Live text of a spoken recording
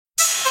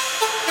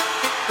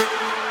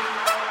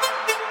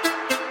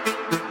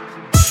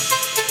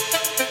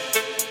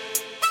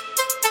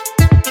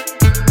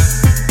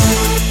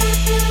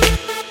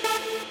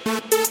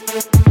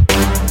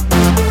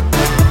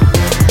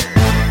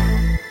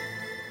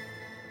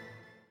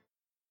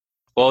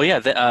Well, yeah.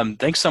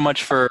 Thanks so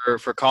much for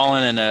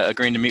calling and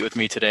agreeing to meet with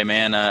me today,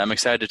 man. I'm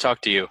excited to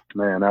talk to you.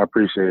 Man, I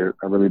appreciate it.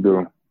 I really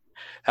do.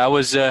 How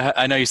was?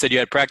 I know you said you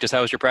had practice.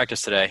 How was your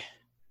practice today?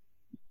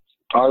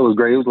 Oh, it was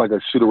great. It was like a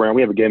shoot around.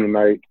 We have a game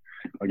tonight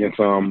against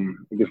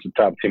the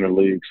top team in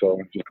the league, so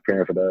just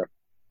preparing for that.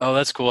 Oh,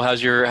 that's cool.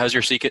 How's your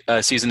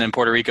season in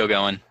Puerto Rico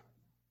going?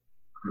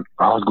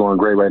 I was going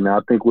great right now.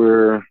 I think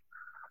we're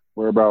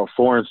about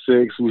 4-6.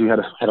 We had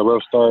a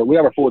rough start. We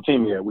have our full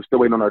team yet. We're still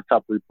waiting on our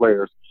top three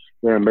players.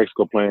 They're in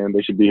Mexico playing.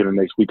 They should be here the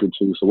next week or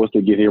two. So once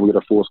they get here, we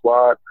get a full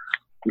squad.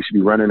 We should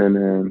be running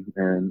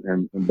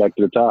and back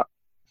to the top.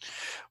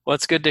 Well,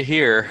 it's good to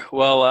hear.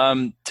 Well,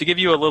 to give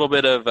you a little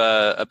bit of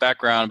a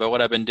background about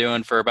what I've been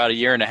doing for about a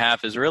year and a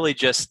half is really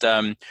just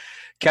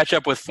catch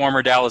up with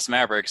former Dallas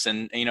Mavericks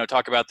and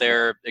talk about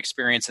their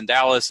experience in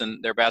Dallas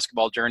and their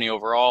basketball journey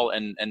overall,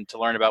 and to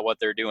learn about what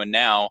they're doing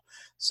now.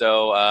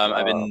 So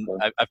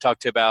Okay. I've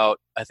talked to about,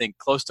 I think,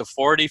 close to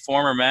 40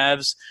 former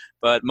Mavs,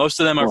 but most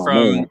of them are Oh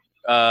from. man.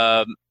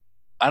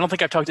 I don't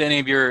think I've talked to any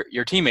of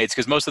your teammates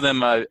because most of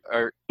them are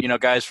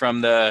guys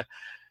from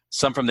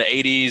some from the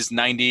 80s,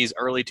 90s,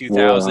 early Yeah.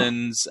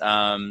 2000s.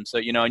 So,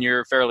 and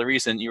you're fairly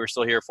recent. You were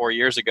still here 4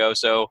 years ago.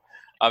 So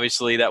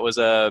obviously that was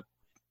a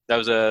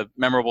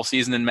memorable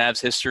season in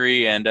Mavs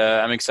history. And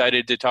I'm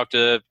excited to talk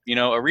to,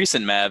 a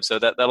recent Mavs. So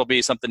that'll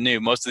be something new.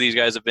 Most of these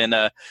guys have been,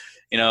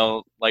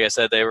 like I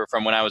said, they were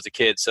from when I was a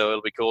kid. So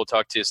it'll be cool to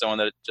talk to someone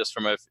that just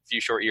from a few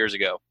short years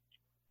ago.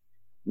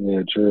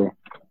 Yeah, true.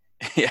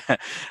 Yeah.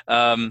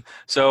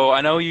 So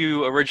I know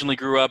you originally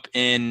grew up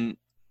in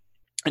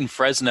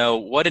Fresno.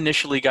 What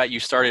initially got you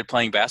started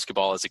playing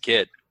basketball as a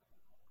kid?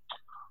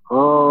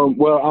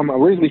 Well, I'm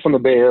originally from the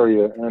Bay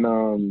Area,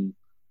 and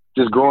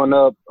just growing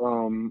up,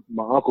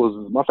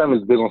 my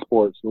family's big on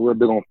sports, so we're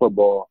big on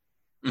football.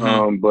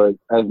 Hmm. But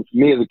as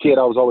me as a kid,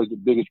 I was always the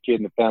biggest kid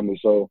in the family.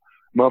 So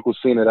my uncle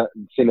seen that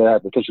I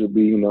had potential to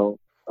be,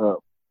 uh,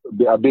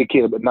 a big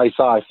kid, but nice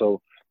size.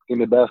 So in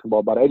the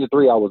basketball, by the age of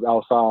 3, I was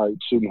outside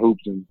shooting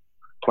hoops and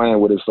playing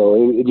with it. So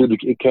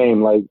it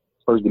came like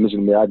first dimension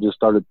to me. I just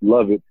started to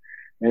love it,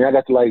 and I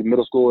got to like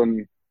middle school,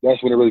 and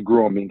that's when it really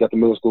grew on me. Got to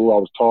middle school, I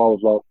was tall, I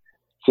was about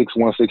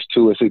 6'1",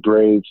 6'2" in sixth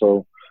grade.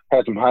 So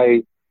had some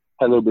height,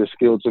 had a little bit of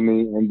skill to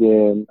me, and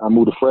then I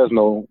moved to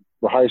Fresno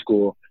for high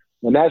school,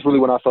 and that's really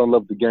when I fell in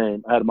love with the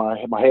game. I had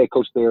my head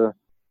coach there,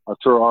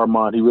 Arturo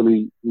Armand. He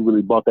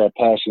really brought that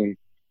passion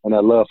and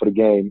that love for the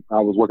game. I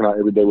was working out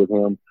every day with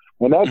him,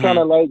 and that kind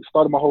Hmm. of like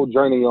started my whole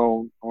journey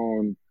on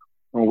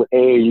with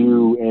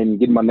AAU and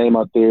getting my name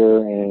out there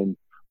and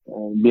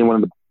being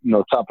one of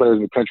the top players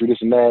in the country, this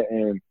and that,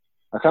 and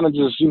I kind of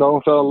just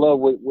fell in love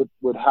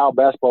with how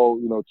basketball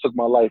took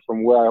my life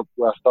from where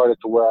I started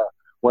to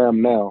where I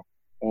am now.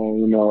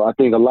 And, I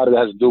think a lot of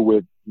that has to do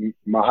with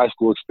my high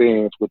school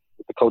experience with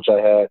the coach I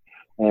had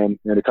and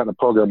the kind of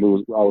program I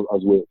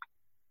was with.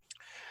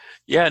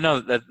 Yeah, no,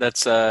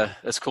 that's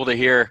cool to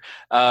hear.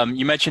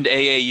 You mentioned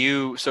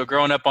AAU. So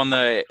growing up in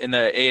the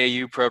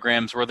AAU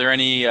programs, were there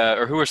any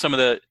or who were some of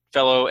the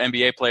fellow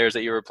NBA players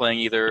that you were playing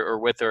either or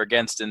with or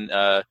against in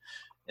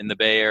the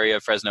Bay Area,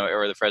 Fresno,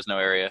 or the Fresno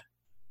area?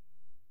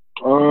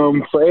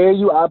 For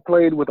AAU, I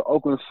played with the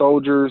Oakland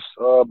Soldiers,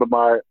 but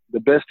the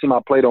best team I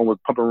played on was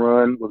Pump and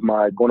Run. Was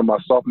my going to my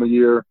sophomore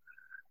year.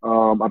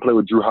 I played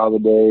with Drew Oh,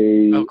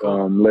 Holiday,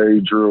 cool.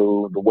 Larry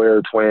Drew, the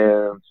Ware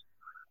Twins,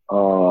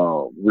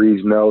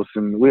 Reeves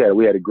Nelson. We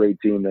had a great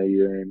team that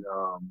year, and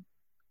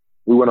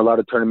we won a lot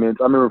of tournaments.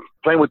 I remember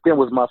playing with them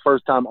was my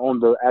first time on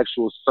the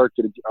actual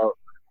circuit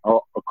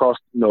across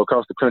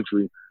the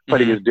country.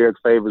 Played Hmm. against Derek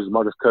Favors,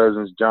 Marcus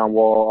Cousins, John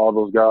Wall, all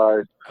those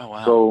guys. Oh,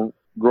 wow. So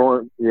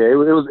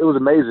it was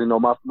amazing.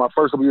 My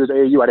first couple years at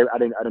AAU, I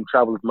didn't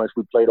travel as much.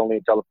 We played only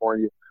in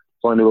California,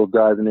 so I knew those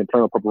guys. And then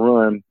playing with Purple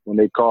Run, when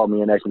they called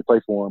me and asked me to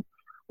play for them,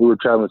 we were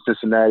traveling to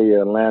Cincinnati,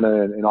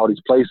 Atlanta, and all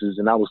these places.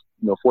 And I was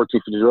 14,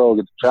 15 years old,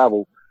 get to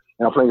travel,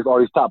 and I'm playing against all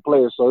these top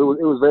players. So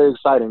it was very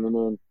exciting. And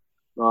then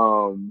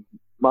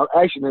my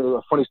actually it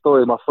was a funny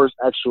story. My first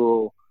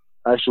actual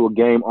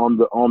game on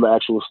the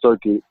actual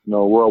circuit,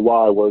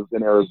 worldwide, was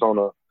in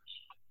Arizona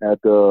at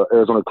the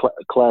Arizona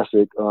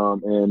Classic,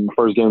 and the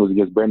first game was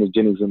against Brandon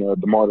Jennings and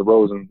DeMar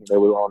DeRozan. They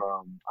were on,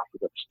 I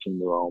forgot which team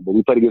they were on, but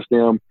we played against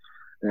them,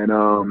 and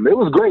it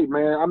was great,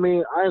 man. I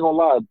mean, I ain't gonna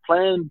lie,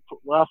 playing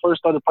when I first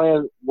started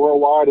playing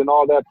worldwide and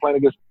all that, playing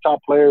against top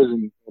players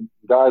and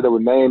guys that were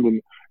named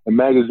in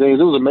magazines,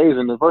 it was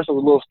amazing. At first, I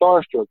was a little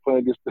starstruck playing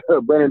against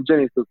Brandon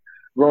Jennings because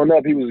growing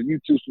up, he was a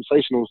YouTube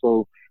sensational,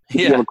 so to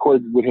be on Yeah. the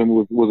court with him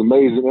was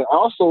amazing. And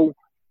also,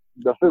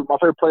 my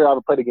favorite player I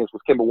ever played against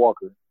was Kemba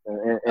Walker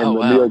Oh, and the New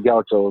wow. York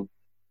Gauchos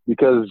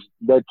because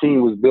that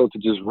team was built to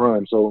just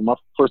run. So my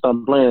first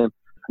time playing,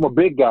 I'm a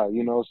big guy,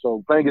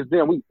 so playing against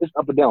them, it's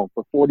up and down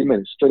for 40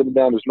 minutes, straight up and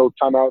down. There's no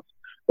timeouts.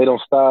 They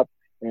don't stop.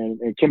 And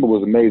Kemba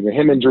was amazing.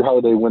 Him and Drew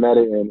Holiday went at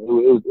it, and it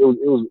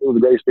was a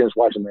great experience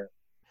watching that.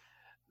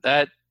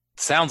 That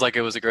Sounds like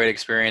it was a great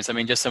experience. I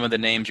mean, just some of the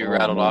names you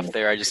rattled off Man.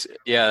 there.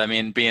 I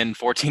mean, being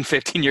 14,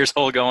 15 years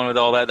old going with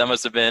all that, that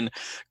must have been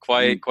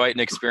quite an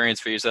experience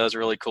for you. So that was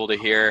really cool to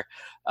hear.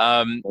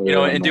 Yeah,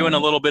 And doing a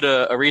man. little bit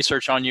of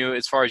research on you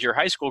as far as your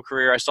high school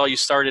career, I saw you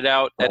started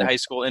out at high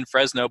school in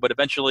Fresno, but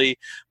eventually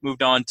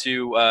moved on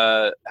to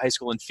high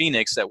school in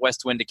Phoenix at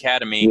Westwind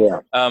Academy.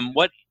 Yeah.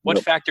 What Yep.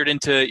 factored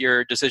into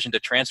your decision to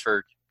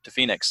transfer to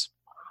Phoenix?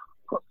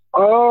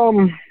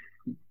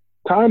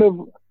 Kind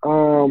of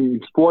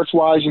sports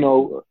wise, I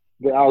was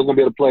gonna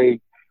be able to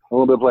play. I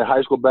was gonna be able to play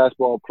high school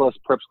basketball plus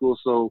prep school.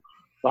 So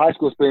the high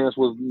school experience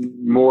was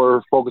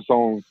more focused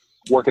on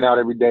working out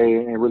every day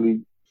and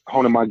really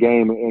honing my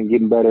game and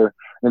getting better.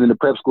 And then the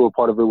prep school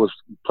part of it was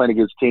playing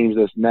against teams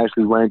that's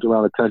nationally ranked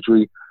around the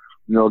country.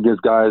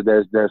 Against guys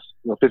that's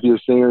 50-year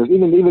seniors,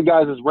 even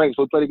guys that's ranked.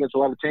 So we played against a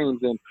lot of teams,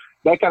 and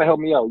that kind of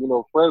helped me out.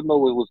 Fresno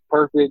was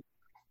perfect,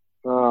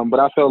 but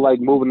I felt like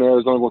moving to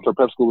Arizona, going to a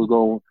prep school was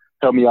going to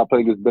help me out play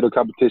against better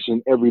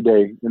competition every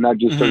day, and not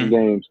just certain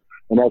games.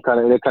 And that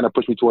kind of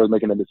pushed me towards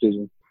making that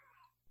decision.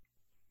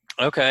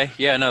 Okay,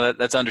 yeah, no,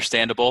 that's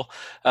understandable.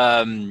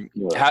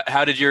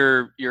 How did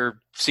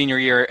your senior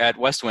year at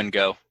Westwind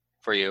go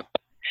for you?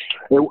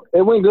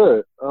 It went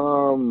good.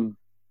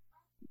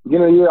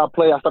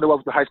 I started off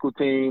with the high school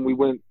team.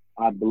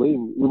 I believe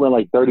we went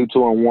like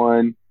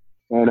 32-1.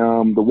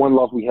 And the one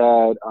loss we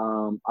had,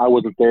 I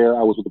wasn't there.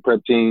 I was with the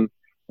prep team,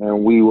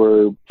 and we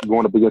were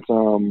going up against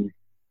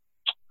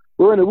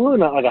we were in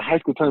like a high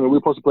school tournament. We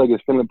were supposed to play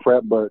against Finland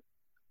Prep, but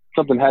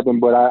something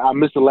happened. But I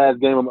missed the last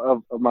game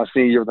of my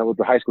senior year with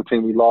the high school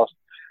team. We lost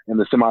in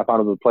the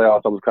semifinals of the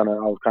playoffs. I was kind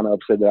of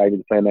upset that I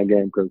didn't play in that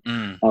game because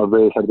I was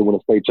very excited to win a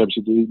state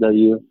championship that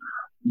year.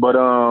 But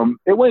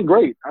it went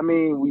great. I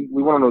mean,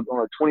 we went on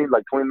a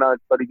 29,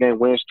 30 game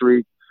win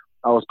streak.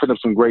 I was putting up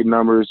some great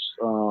numbers.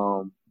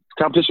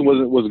 Competition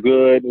was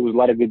good. It was a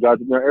lot of good guys.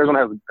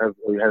 Arizona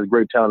has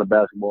great talent in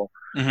basketball,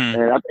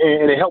 and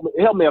it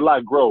helped me a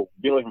lot grow,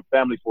 being away from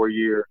family for a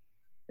year,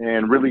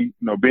 and really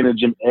being in the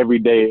gym every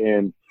day,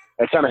 and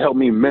that kind of helped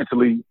me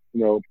mentally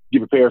get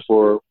prepared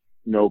for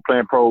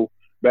playing pro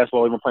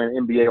basketball, even playing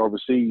NBA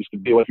overseas, to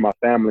be away from my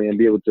family and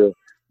be able to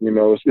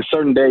it's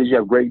certain days you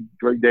have great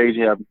days,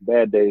 you have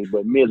bad days.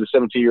 But me as a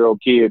 17-year-old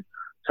kid,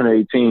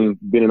 turning 18,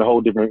 being in a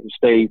whole different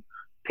state,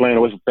 playing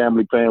away from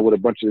family, playing with a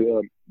bunch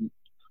of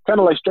kind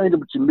of like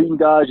strangers, but you're meeting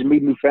guys, you're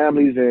meeting new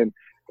families, and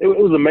it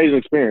was an amazing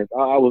experience.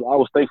 I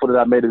was thankful that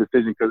I made a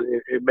decision because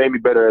it made me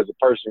better as a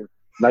person,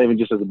 not even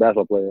just as a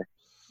basketball player.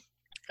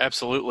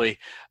 Absolutely.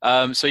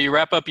 So you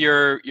wrap up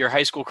your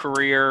high school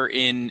career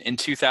in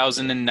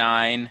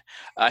 2009.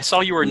 I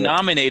saw you were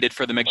nominated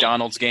for the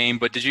McDonald's game,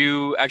 but did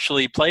you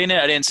actually play in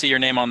it? I didn't see your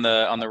name on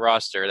the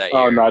roster that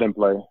year. Oh, no, I didn't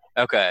play.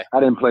 Okay. I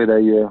didn't play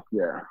that year.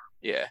 Yeah.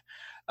 Yeah.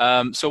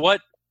 So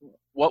what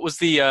was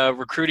the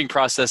recruiting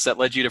process that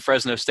led you to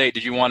Fresno State?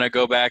 Did you want to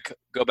go back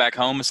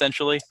home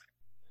essentially?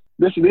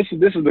 This is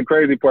the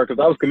crazy part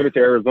because I was committed to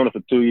Arizona for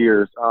 2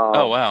 years.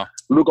 Oh, wow.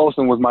 Luke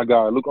Olson was my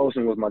guy.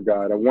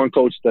 The one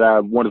coach that I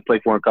wanted to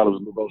play for in college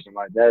was Luke Olson.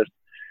 Like that,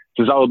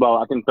 since I was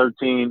about, I think,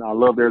 13, I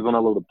loved Arizona.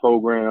 I loved the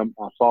program.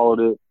 I followed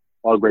it.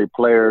 All great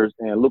players.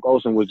 And Luke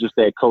Olson was just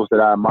that coach that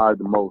I admired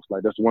the most.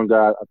 Like that's one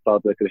guy I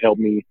thought that could help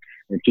me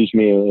and teach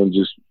me and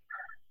just,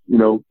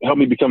 help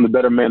me become the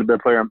better man, the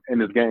better player in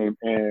this game.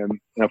 And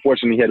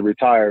unfortunately, he had to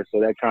retire.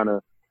 So that kind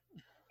of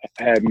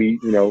had me,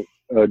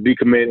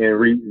 decommit and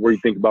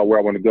rethink about where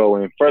I want to go.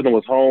 And Fresno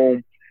was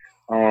home.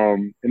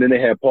 And then they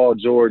had Paul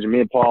George, and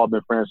me and Paul have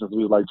been friends since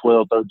we was like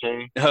 12,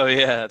 13. Oh,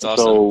 yeah, that's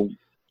awesome. So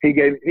he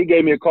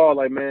gave me a call,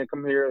 like, man,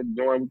 come here and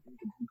join.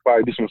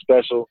 Probably do something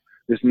special,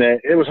 this and that.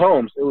 It was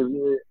home. It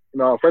was,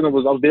 Fresno I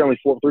was there only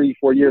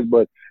 3-4 years,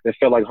 but it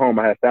felt like home.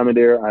 I had family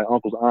there. I had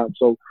uncles, aunts.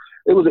 So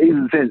it was an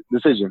easy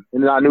decision.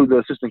 And then I knew the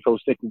assistant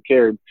coach, Nick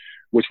Carey,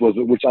 which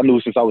I knew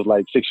since I was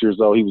like 6 years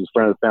old. He was a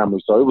friend of the family.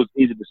 So it was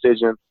an easy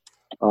decision.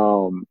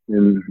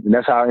 And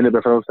that's how I ended up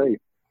at Fresno State.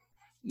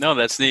 No,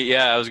 that's neat.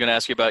 Yeah, I was going to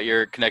ask you about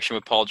your connection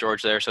with Paul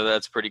George there, so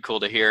that's pretty cool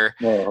to hear.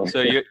 Oh,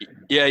 so you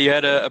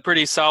had a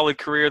pretty solid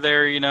career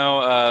there,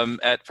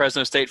 at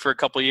Fresno State for a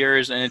couple of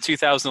years, and in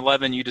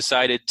 2011 you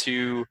decided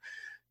to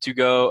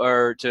go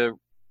or to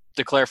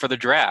declare for the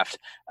draft.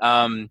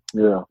 What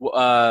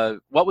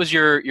was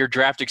your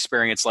draft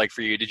experience like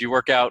for you? Did you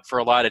work out for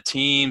a lot of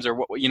teams, or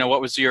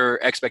what was your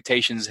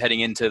expectations heading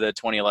into the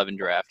 2011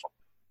 draft?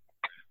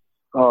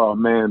 Oh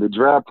man, the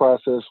draft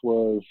process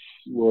was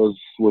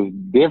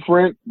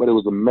different, but it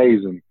was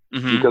amazing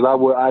because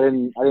I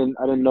didn't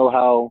know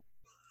how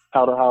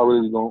it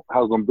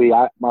was going to be.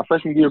 My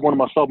freshman year, going to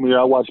my sophomore year,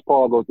 I watched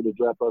Paul go through the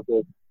draft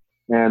process,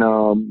 and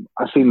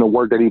I seen the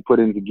work that he put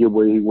in to get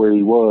where he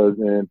was,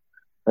 and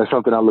that's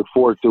something I look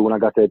forward to when I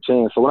got that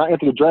chance. So when I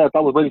entered the draft, I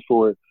was ready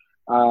for it.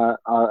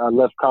 I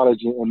left college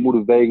and moved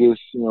to Vegas,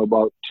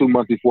 about 2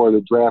 months before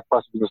the draft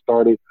process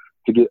started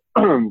to get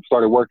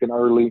started working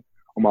early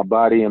on my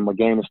body and my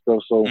game and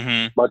stuff. So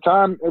by the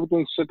time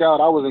everything shook out,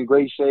 I was in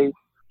great shape.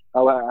 I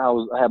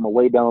had my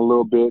weight down a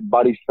little bit.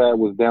 Body fat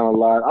was down a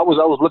lot. I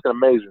was looking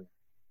amazing.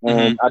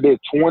 And I did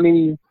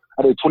 20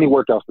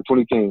 workouts for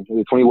 20 teams. I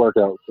did 20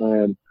 workouts.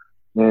 And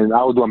And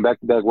I was doing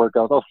back-to-back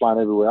workouts. I was flying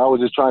everywhere. I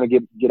was just trying to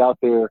get out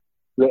there,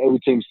 let every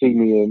team see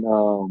me.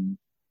 And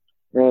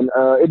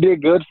it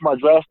did good for my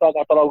draft stock.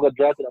 I thought I would get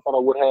drafted. I thought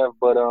I would have.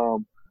 But,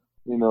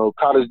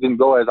 college didn't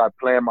go as I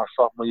planned my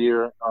sophomore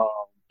year,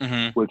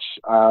 which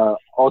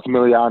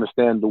ultimately I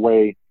understand the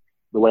way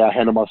I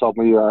handled my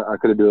sophomore year. I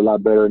could have did a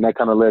lot better. And that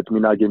kind of led to me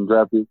not getting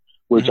drafted,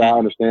 which I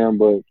understand.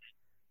 But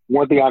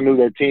one thing I knew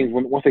that teams,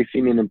 once they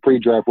see me in the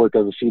pre-draft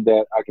workouts and see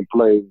that I can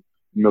play,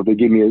 they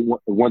give me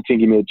one team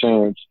give me a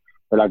chance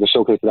that I can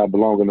showcase that I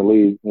belong in the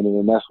league.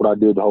 And that's what I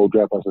did the whole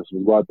draft process,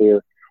 was go out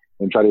there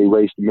and try to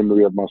erase the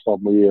memory of my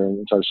sophomore year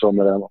and try to show them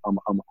that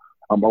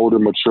I'm older,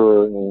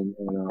 mature, and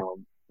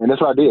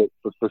that's what I did.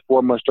 For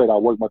 4 months straight, I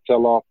worked my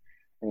tail off,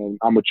 and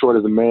I matured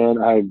as a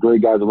man. I had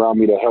great guys around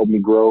me that helped me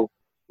grow.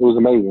 It was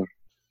amazing.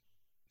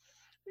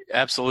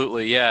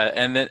 Absolutely, yeah.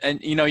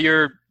 And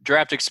your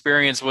draft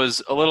experience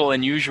was a little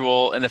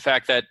unusual in the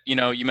fact that,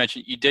 you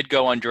mentioned you did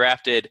go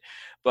undrafted,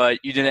 but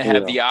you didn't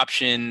have the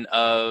option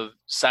of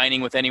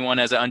signing with anyone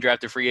as an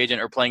undrafted free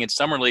agent or playing in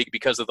summer league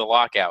because of the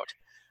lockout.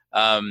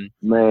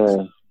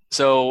 Man.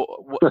 So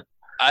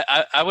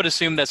I would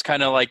assume that's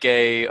kind of like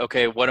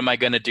okay, what am I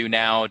going to do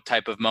now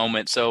type of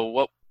moment.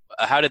 So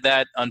how did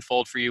that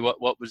unfold for you?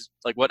 What was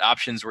like, what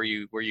options were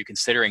you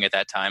considering at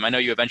that time? I know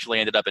you eventually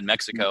ended up in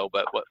Mexico,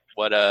 but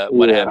what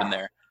happened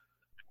there?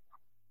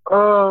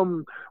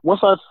 Once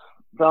I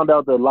found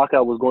out that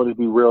lockout was going to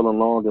be real and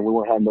long and we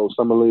weren't having no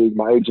summer league,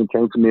 my agent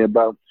came to me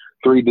about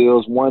 3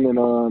 deals, one in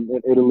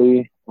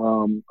Italy,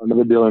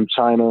 another deal in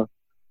China.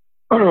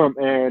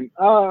 And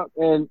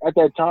at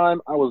that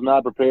time, I was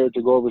not prepared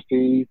to go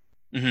overseas.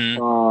 I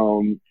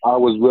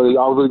was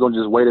really going to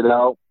just wait it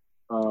out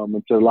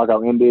until the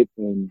lockout ended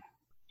and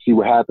see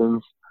what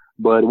happens.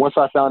 But once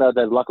I found out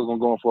that the lockout was going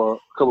to go on for a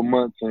couple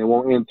months and it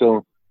won't end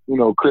until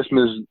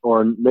Christmas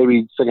or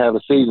maybe second half of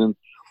the season,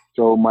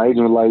 so my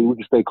agent was like, we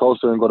can stay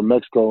closer and go to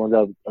Mexico and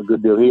got a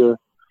good deal here.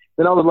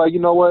 Then I was like, you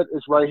know what?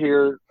 It's right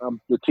here.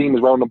 The team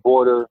is right on the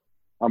border.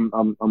 I'm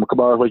a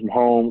couple hours away from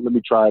home. Let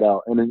me try it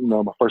out. And then,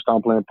 my first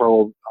time playing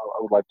pro, I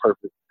was like,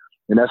 perfect.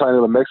 And that's how I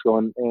ended up in Mexico.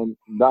 And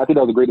I think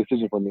that was a great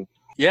decision for me.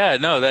 Yeah,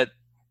 no,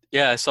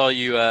 I saw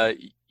you,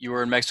 you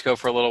were in Mexico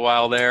for a little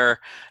while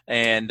there.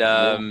 And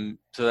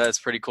so that's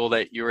pretty cool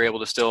that you were able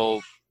to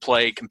still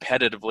play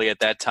competitively at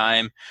that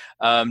time.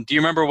 Do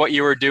you remember what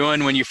you were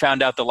doing when you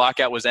found out the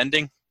lockout was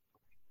ending?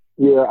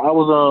 Yeah, I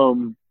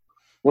was,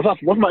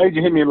 once my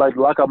agent hit me, like,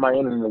 lockout might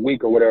end in a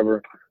week or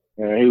whatever.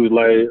 And he was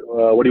like,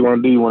 what do you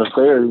want to do? You want to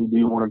stay or do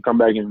you want to come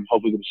back and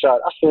hopefully get a shot?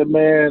 I said,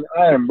 man,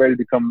 I am ready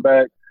to come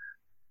back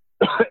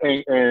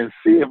and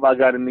see if I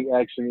got any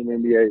action in the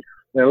NBA.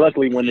 And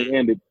luckily, when it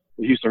ended,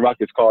 the Houston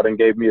Rockets called and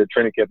gave me a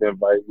training camp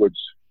invite, which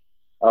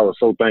I was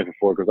so thankful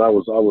for because I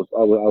was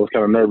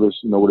kind of nervous,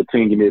 with a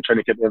team give me a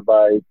training camp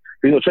invite.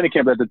 Training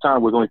camp at the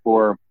time was only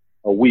for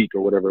a week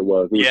or whatever it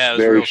was. It was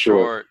very real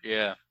short.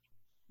 Yeah.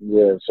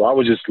 Yeah, so I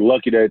was just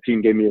lucky that the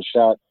team gave me a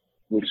shot,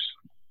 which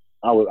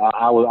I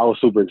was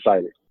super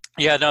excited.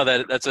 Yeah, no,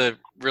 that's a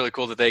really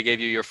cool that they gave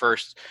you your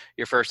first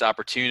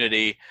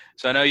opportunity.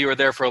 So I know you were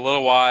there for a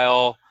little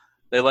while.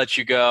 They let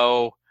you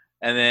go,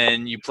 and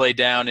then you played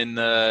down in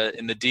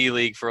the D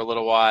League for a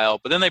little while.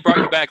 But then they brought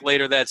you back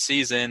later that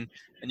season,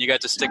 and you got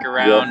to stick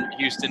around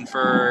Houston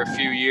for a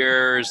few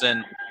years.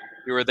 And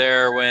you were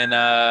there when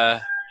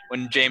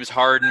James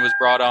Harden was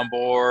brought on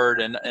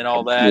board and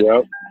all that.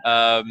 Yep.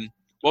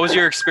 What was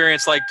your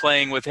experience like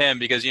playing with him?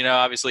 Because,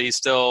 obviously he's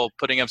still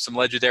putting up some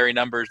legendary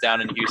numbers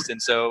down in Houston.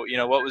 So,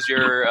 what was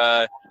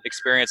your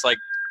experience like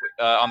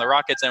on the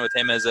Rockets and with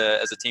him as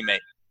a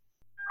teammate?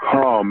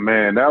 Oh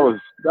man, that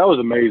was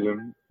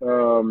amazing.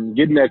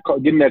 Getting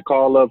that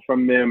call up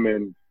from them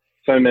and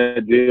signing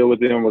that deal with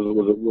them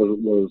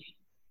was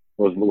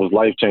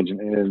life changing.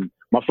 And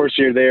my first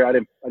year there, I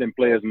didn't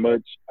play as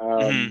much.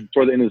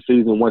 Toward the end of the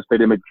season, once they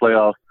didn't make the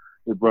playoffs,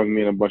 they brought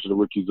me and a bunch of the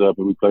rookies up,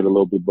 and we played a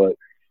little bit, but.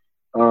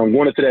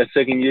 Going into that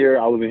second year,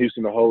 I was in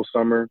Houston the whole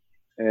summer,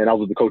 and I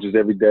was with the coaches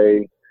every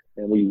day,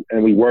 and we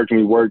worked,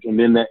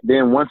 and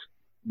then once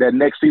that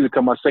next season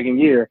come my second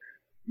year,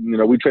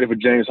 we traded for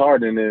James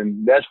Harden,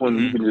 and that's when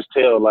you can just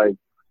tell like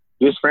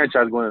this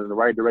franchise going in the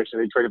right direction.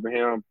 They traded for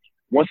him.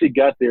 Once he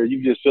got there,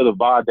 you just feel the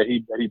vibe that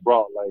he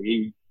brought. Like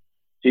he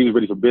was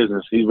ready for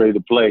business. He's ready to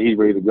play. He's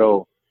ready to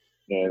go.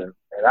 And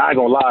I ain't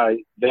gonna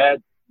lie,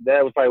 that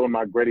was probably one of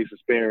my greatest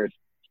experiences.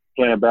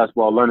 Playing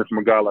basketball, learning from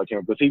a guy like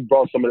him, because he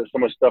brought some of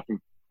stuff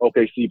from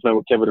OKC, playing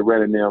with Kevin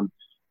Durant and them,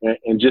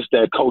 and just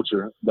that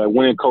culture, that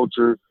winning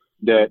culture,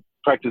 that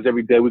practice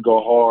every day. We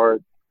go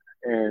hard,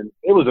 and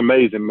it was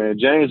amazing, man.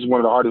 James is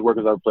one of the hardest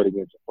workers I've played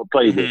with,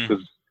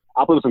 because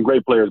I played with some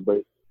great players,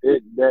 but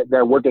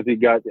that work that he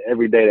got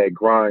every day, that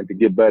grind to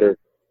get better,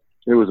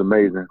 it was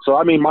amazing. So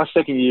I mean, my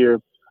second year,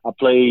 I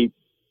played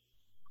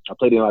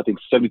in I think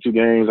 72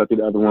 games. I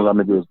think the other ones I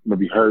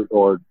maybe hurt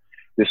or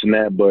this and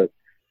that, but.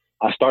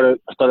 I started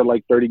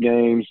like 30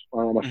 games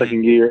my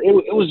second year. It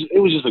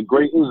was just a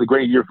great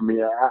year for me.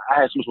 I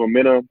had so much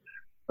momentum.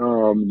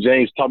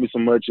 James taught me so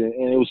much, and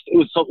it was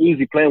so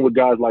easy playing with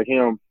guys like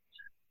him.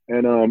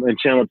 and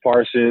Chandler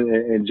Parsons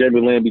and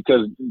Jeremy Lin,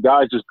 because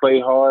guys just play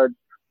hard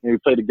and we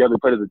play together,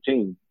 play as a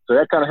team. So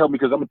that kind of helped me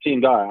because I'm a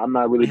team guy. I'm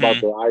not really about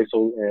the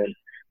ISO and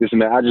this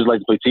and that. I just like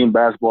to play team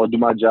basketball, do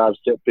my job,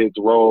 set picks,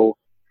 roll,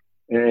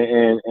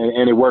 and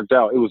it worked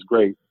out. It was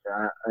great.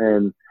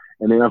 And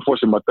then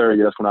unfortunately my third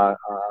year, that's when I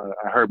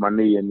hurt my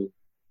knee and it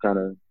kind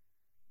of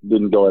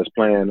didn't go as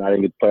planned. I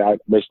didn't get to play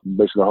basically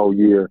the whole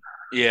year.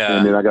 Yeah.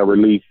 And then I got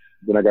released.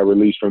 Then I got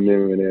released from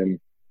them and then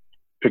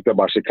picked up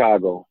by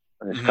Chicago.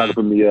 And Chicago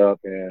put me up,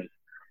 and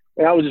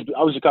I was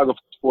in Chicago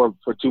for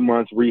 2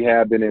 months,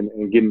 rehabbing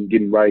and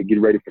getting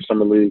ready for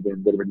summer league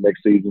and ready for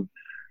next season.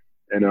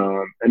 And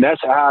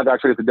that's how I got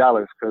traded to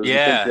Dallas, because we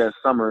think that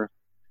summer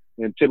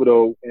in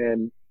Thibodeau,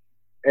 and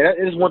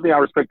it's one thing I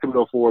respect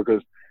Thibodeau for,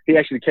 because he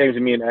actually came to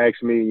me and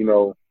asked me, you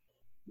know,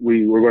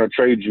 we're going to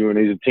trade you, and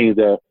these are teams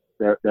that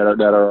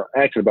are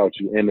asking about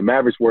you, and the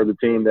Mavericks were the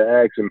team that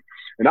asked,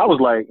 and I was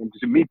like, and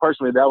to me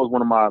personally, that was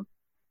one of my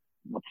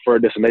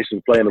preferred destinations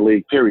to play in the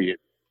league, period.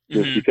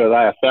 Just because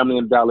I have family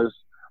in Dallas.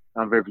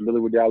 I'm very familiar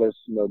with Dallas.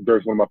 You know,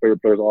 Dirk's one of my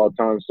favorite players of all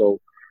time.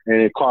 So,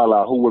 and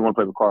Carlisle, who wouldn't want to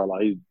play for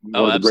Carlisle? He's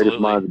one of the greatest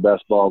minds of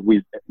basketball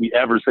we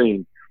ever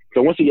seen.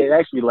 So once he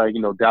asked me, like,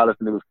 you know, Dallas,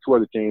 and there was 2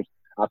 other teams,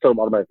 I told him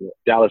automatically,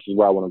 Dallas is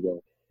where I want to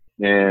go.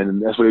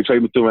 And that's what they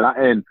traded me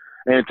to.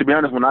 And to be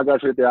honest, when I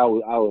got traded there, I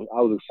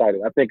was excited.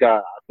 I think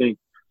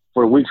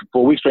for a week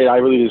straight, I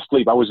really didn't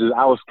sleep. I was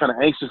kind of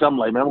anxious. I'm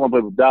like, man, I'm going to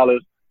play with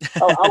Dallas.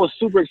 I was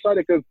super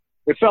excited because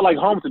it felt like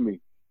home to me.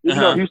 Even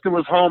though Houston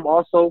was home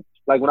also,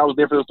 like when I was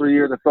there for those 3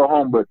 years, I felt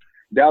home. But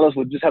Dallas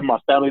would just have my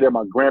family there,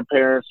 my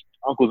grandparents,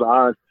 uncles,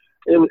 aunts.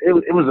 It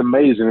was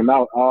amazing, and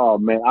I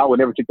would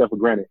never take that for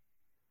granted.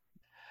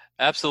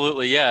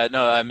 Absolutely, yeah.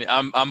 No, I mean,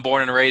 I'm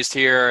born and raised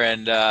here,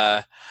 and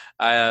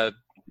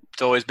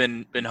it's always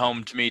been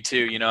home to me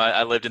too. You know,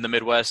 I lived in the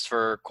Midwest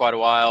for quite a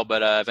while,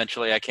 but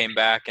eventually I came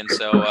back, and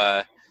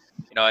so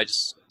you know,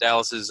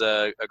 Dallas is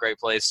a great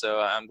place. So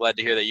I'm glad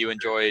to hear that you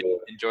enjoyed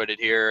it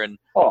here, and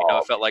you know,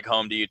 it felt like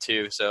home to you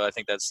too. So I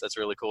think that's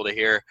really cool to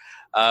hear.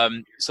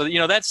 So you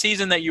know, that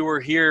season that you were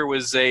here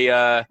was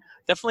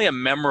definitely a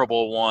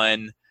memorable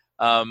one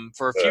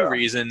for a few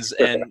reasons.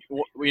 And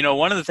you know,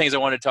 one of the things I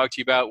wanted to talk to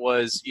you about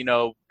was, you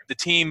know, the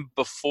team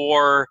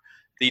before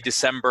the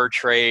December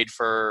trade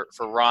for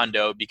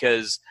Rondo,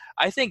 because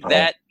I think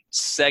that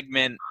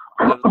segment,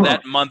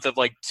 that month of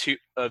like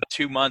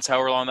 2 months,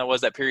 however long that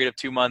was, that period of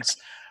 2 months,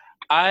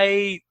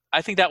 I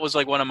think that was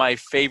like one of my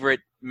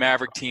favorite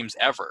Maverick teams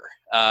ever.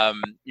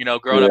 You know,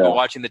 growing up and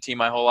watching the team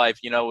my whole life,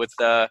 you know, with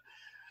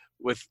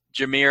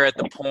Jameer at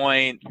the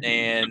point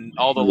and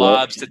all the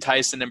lobs to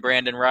Tyson and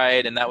Brandon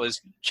Wright, and that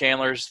was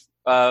Chandler's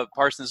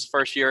Parsons'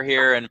 first year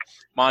here, and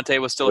Monte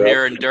was still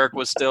here, and Dirk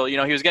was still, you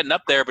know, he was getting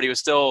up there, but he was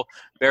still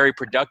very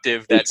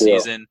productive that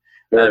season.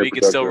 He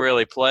could still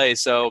really play.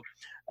 So,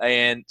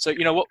 you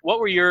know, what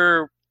were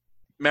your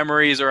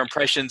memories or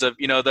impressions of,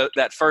 you know,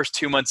 that first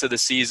 2 months of the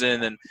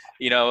season, and,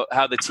 you know,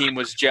 how the team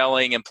was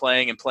gelling and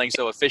playing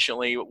so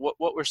efficiently?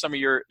 What were some of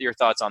your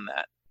thoughts on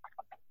that?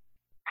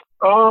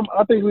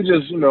 I think we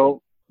just, you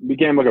know,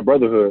 became like a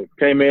brotherhood.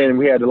 Came in and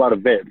we had a lot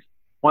of vets.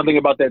 One thing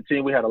about that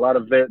team, we had a lot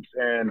of vets,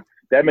 and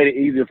that made it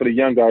easier for the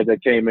young guys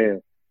that came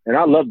in. And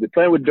I loved it.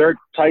 Playing with Dirk,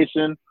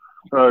 Tyson,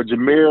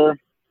 Jameer,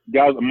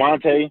 guys,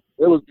 Monte.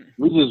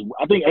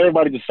 I think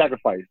everybody just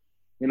sacrificed.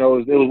 You know,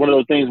 it was one of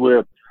those things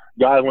where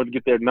guys wanted to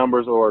get their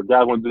numbers or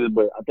guys wanted to do it.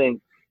 But I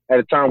think at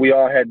the time we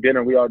all had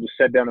dinner, we all just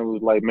sat down and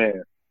was like,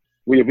 man,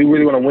 if we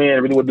really want to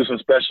win, really want to do something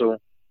special,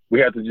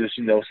 we have to just,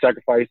 you know,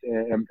 sacrifice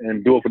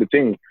and do it for the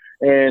team.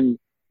 And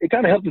it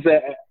kind of helped us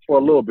for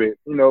a little bit.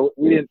 You know,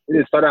 we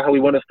didn't start out how we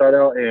wanted to start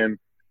out, and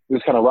it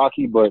was kind of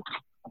rocky. But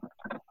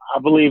I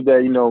believe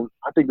that, you know,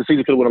 I think the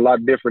season could have went a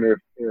lot different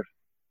if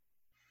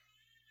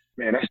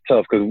man, that's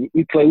tough because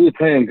we were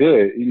playing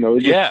good. You know,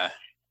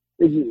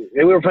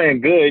 we were playing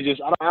good.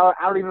 Just I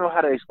don't even know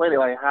how to explain it,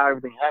 like how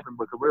everything happened.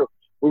 But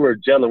we were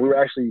gelling. We were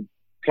actually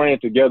playing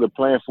together,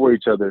 playing for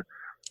each other.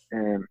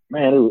 And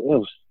man, it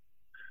was.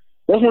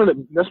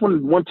 That's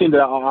one team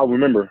that I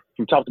remember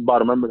from top to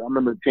bottom. I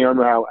remember the team. I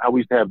remember how we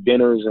used to have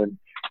dinners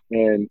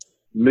and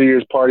New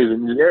Year's parties,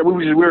 and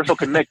we were so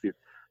connected.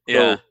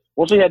 Yeah. So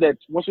once we had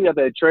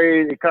that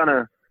trade,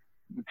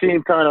 the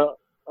team kind of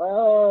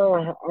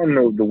I don't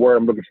know the word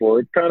I'm looking for.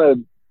 It kind of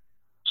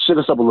shook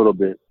us up a little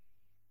bit.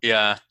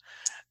 Yeah.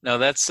 No,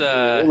 that's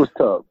it was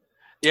tough.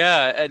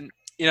 Yeah, and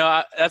you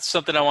know, that's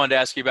something I wanted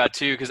to ask you about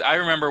too, because I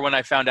remember when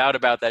I found out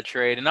about that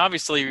trade, and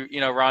obviously, you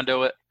know,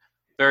 Rondo,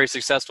 very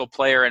successful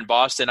player in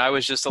Boston. I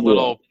was just a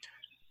little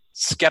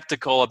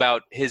skeptical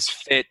about his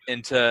fit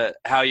into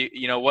how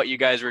you know, what you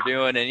guys were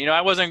doing. And, you know,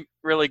 I wasn't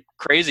really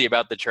crazy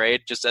about the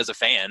trade just as a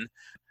fan,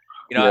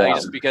 you know,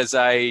 just because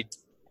I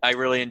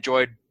really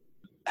enjoyed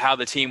how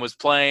the team was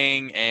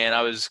playing, and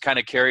I was kind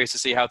of curious to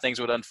see how things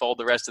would unfold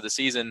the rest of the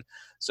season.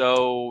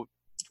 So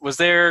was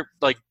there,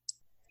 like,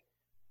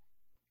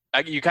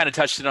 you kind of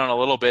touched it on a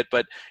little bit,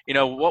 but, you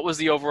know, what was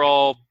the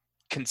overall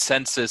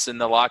consensus in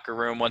the locker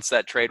room once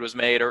that trade was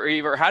made,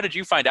 or how did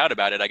you find out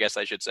about it, I guess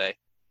I should say?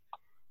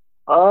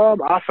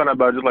 I found out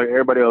about it just like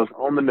everybody else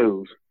on the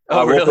news. Oh,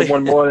 I woke up really?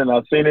 one morning and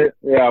I seen it.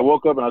 Yeah, I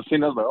woke up and I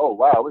seen it. I was like, oh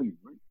wow,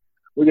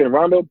 we're getting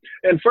Rondo.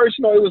 And first,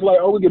 it was like,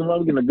 oh, we're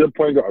getting a good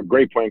point guard, a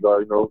great point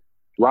guard.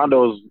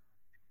 Rondo's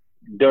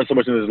done so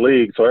much in this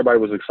league, so everybody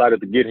was excited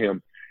to get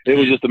him. It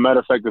was just a matter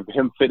of fact of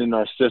him fitting in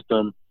our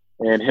system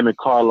and him and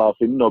Karloff.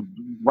 And,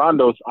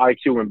 Rondo's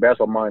IQ and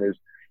basketball mind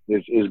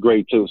is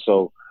great too.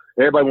 So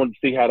everybody wanted to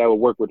see how that would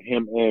work with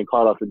him and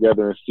Karloff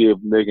together and see if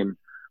they can,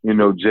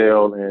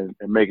 gel and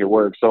make it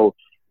work. So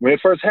when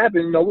it first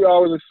happened, we were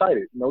always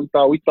excited. We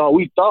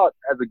thought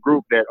as a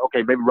group that,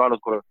 okay, maybe Rondo's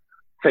going to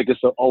take us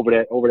over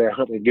that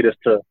hump and get us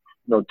to,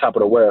 top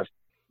of the West.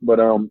 But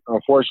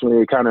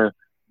unfortunately, it kind of,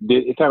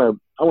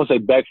 I won't say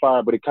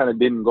backfired, but it kind of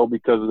didn't go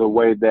because of the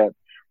way that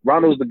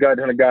Rondo's the kind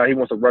of guy, he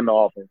wants to run the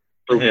offense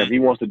through him. He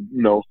wants to,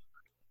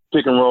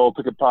 pick and roll,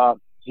 pick and pop.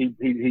 He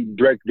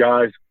directs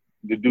guys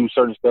to do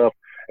certain stuff.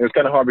 And it's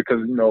kind of hard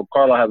because,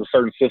 Carlo has a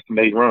certain system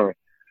that he runs.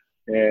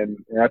 And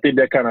I think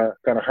that kind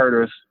of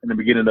hurt us in the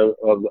beginning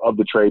of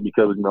the trade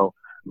because,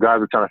 guys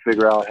were trying to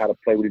figure out how to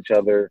play with each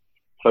other,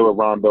 play with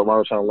Rondo. Rondo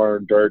was trying to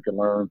learn Dirk and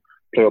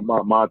play with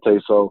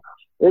Monte. So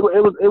it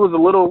was a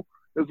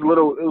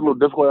little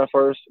difficult at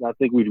first. And I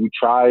think we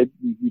tried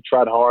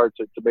hard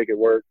to make it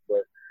work,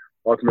 but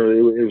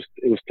ultimately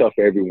it was tough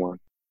for everyone.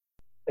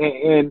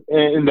 And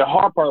the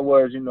hard part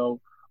was,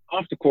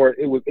 off the court,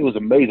 it was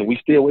amazing. We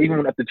still,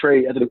 even at the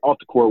trade, off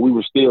the court, we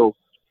were still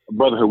a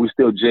brotherhood. We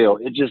still gelled.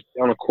 It just,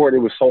 on the court, it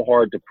was so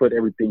hard to put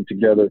everything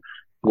together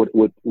with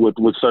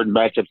certain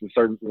matchups and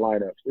certain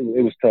lineups.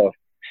 It was tough.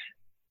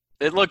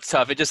 It looked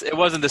tough. It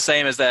wasn't the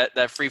same as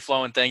that free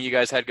flowing thing you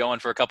guys had going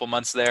for a couple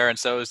months there, and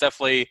so it was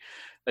definitely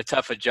a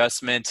tough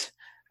adjustment.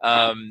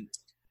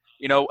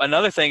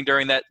 Another thing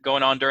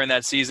going on during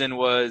that season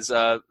was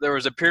there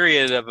was a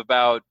period of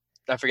about,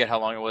 I forget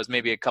how long it was,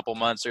 maybe a couple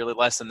months or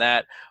less than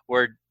that,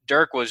 where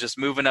Dirk was just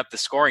moving up the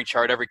scoring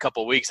chart every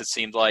couple of weeks. It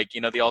seemed like,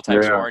 the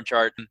all-time scoring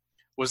chart.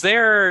 Was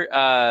there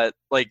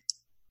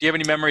do you have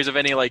any memories of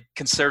any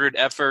concerted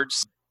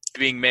efforts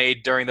being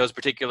made during those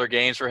particular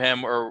games for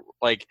him, or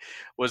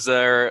was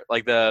there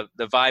the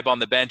vibe on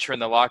the bench or in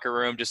the locker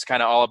room just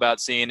kind of all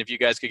about seeing if you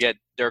guys could get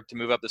Dirk to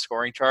move up the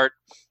scoring chart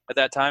at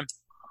that time?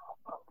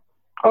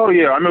 Oh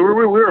yeah, I mean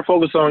we were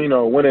focused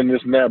on winning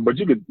this and that,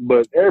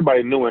 but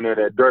everybody knew in there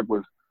that Dirk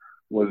was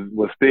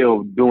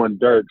still doing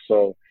Dirk,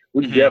 so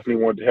we definitely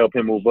wanted to help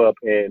him move up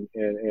and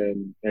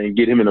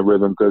get him in a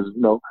rhythm because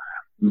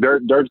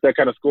Dirk's that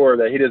kind of scorer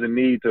that he doesn't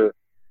need to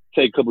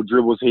take a couple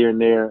dribbles here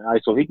and there,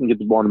 so he can get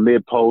the ball in the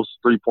mid post,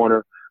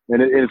 3-pointer,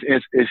 and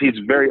he's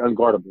very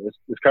unguardable.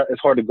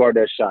 It's hard to guard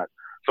that shot.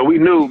 So we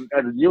knew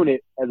as a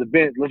unit, as a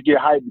bench, let's get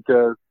hyped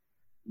because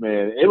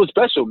man, it was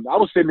special. I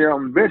was sitting there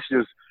on the bench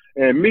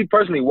and me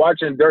personally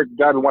watching Dirk.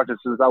 I've been watching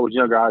since I was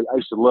younger. I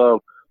used to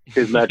love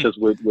his matchups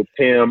with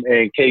Tim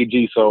and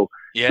KG. So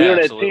being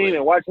on that team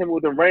and watching him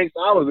with the ranks,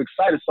 I was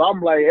excited. So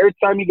I'm like, every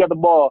time he got the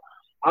ball,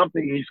 I'm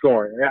thinking he's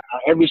scoring.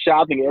 Every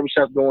shot's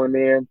going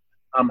in.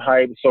 I'm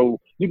hyped. So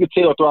you could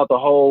tell throughout the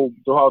whole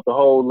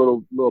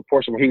little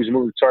portion where he was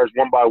moving the charge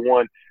one by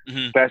one,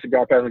 passing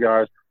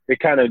guys. It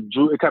kind of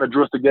drew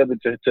us together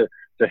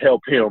to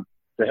help him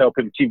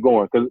keep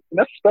going because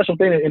that's a special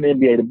thing in the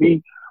NBA to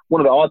be one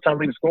of the all-time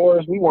leading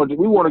scorers. We wanted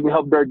to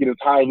help Dirk get as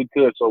high as we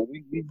could. So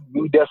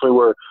we definitely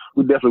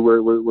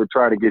were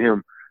trying to get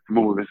him to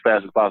move as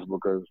fast as possible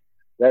because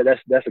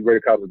that's a great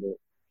accomplishment.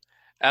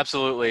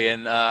 Absolutely,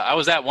 and I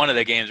was at one of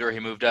the games where he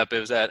moved up. It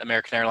was at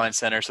American Airlines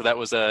Center, so that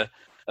was a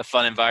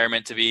fun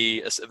environment to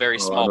be a very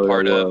small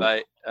part of.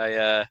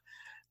 I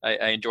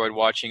enjoyed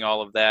watching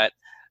all of that.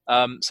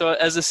 So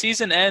as the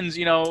season ends,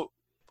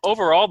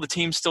 overall the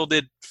team still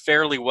did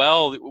fairly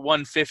well.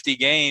 Won 50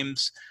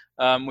 games,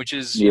 which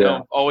is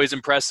always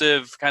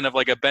impressive. Kind of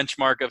like a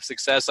benchmark of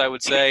success, I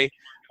would say,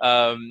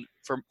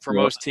 for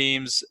most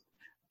teams.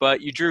 But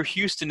you drew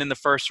Houston in the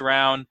first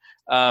round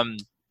of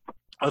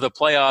the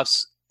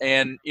playoffs,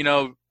 and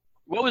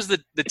what was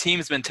the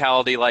team's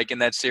mentality like in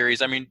that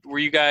series? I mean, were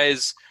you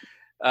guys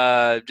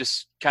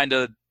just kind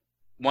of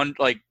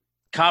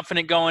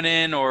confident going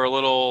in, or a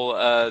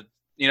little,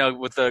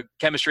 with the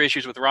chemistry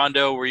issues with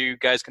Rondo, were you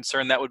guys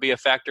concerned that would be a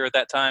factor at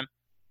that time?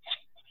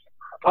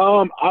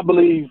 I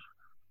believe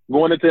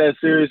going into that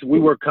series, we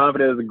were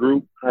confident as a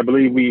group. I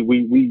believe we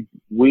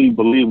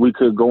believe we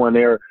could go in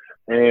there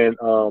and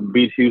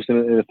beat Houston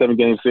in a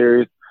 7-game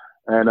series.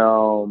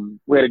 And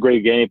we had a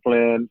great game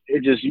plan.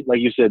 It just, like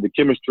you said, the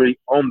chemistry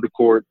on the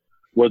court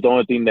was the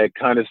only thing that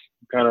kind of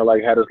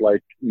had us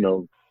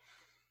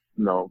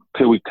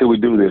could we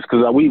do this?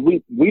 Because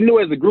we knew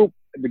as a group,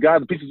 the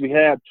guys, the pieces we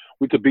had,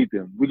 we could beat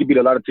them. We could beat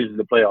a lot of teams in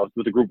the playoffs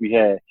with the group we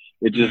had.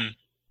 It just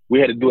we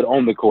had to do it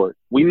on the court.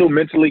 We knew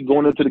mentally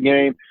going into the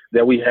game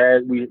that we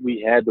had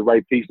the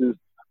right pieces,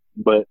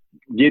 but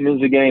getting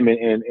into the game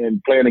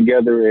and playing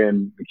together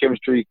and the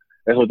chemistry,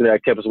 that's what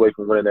that kept us away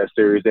from winning that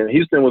series. And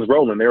Houston was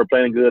rolling. They were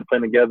playing good,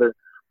 playing together.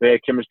 They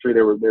had chemistry.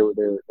 They were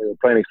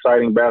playing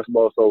exciting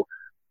basketball. So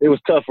it was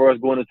tough for us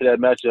going into that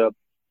matchup.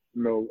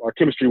 Our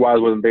chemistry wise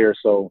wasn't there,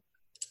 so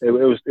it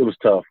was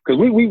tough because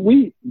we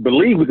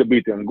believed we could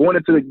beat them going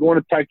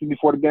to practice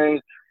before the game.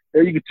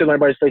 you could tell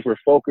everybody's face we're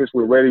focused,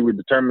 we're ready, we're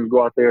determined to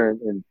go out there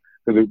and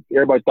because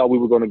everybody thought we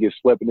were going to get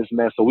swept and this and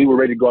that, so we were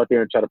ready to go out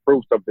there and try to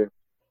prove something.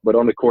 But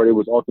on the court, it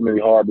was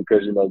ultimately hard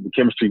because the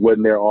chemistry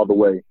wasn't there all the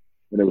way,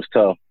 and it was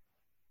tough.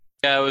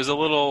 Yeah, it was a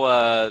little.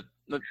 I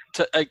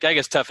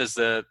guess tough is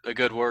a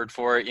good word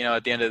for it.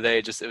 At the end of the day,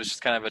 it was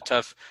just kind of a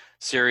tough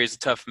series, a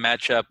tough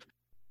matchup.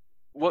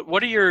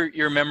 What are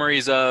your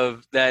memories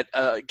of that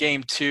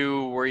game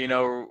 2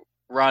 where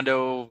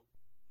Rondo,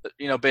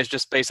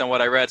 based on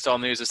what I read, saw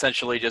in the news,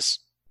 essentially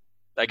just.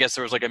 I guess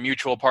there was like a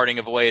mutual parting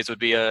of ways would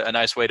be a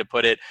nice way to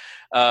put it.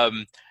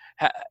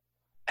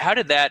 How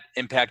did that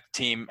impact the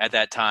team at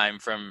that time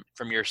from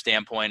your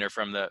standpoint or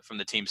from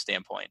the team's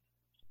standpoint?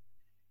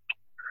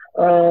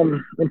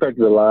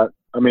 Impacted a lot.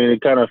 I mean,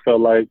 it kind of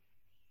felt like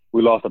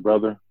we lost a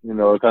brother. It kind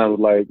of was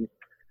like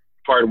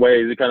part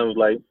ways. It kind of was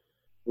like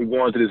we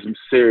go into this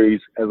series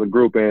as a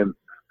group and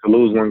to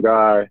lose one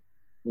guy,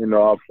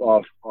 off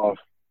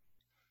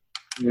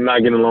not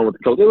getting along with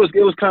the coach.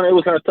 It was kind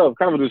of tough,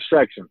 kind of a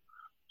distraction.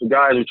 The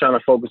guys were trying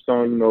to focus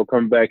on,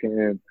 coming back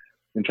and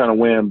trying to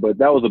win. But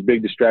that was a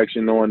big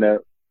distraction knowing that,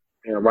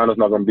 Rondo's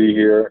not going to be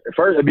here. At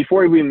first,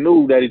 before we even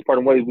knew that he's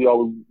parting ways, we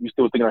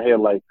still thinking in our head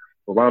like,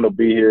 well, Rondo will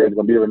be here. He's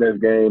going to be here in the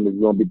next game. He's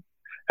going to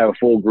have a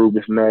full group,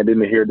 this and that.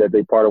 Didn't hear that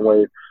they parted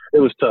ways. It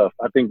was tough.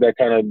 I think that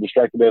kind of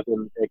distracted us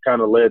and it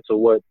kind of led to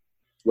what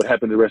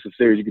happened the rest of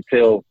the series. You could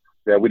tell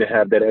that we didn't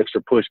have that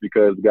extra push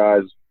because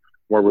guys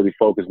weren't really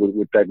focused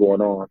with that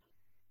going on.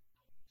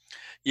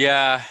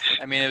 Yeah.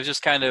 I mean, it was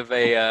just kind of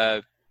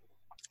a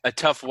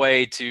tough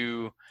way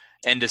to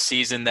end a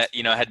season that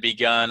had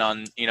begun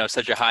on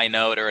such a high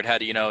note, or it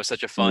had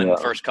such a fun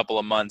first couple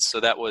of months. So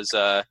that was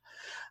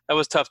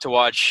tough to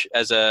watch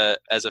as a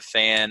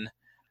fan.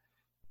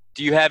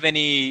 Do you have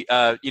any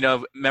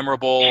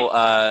memorable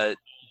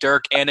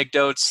Dirk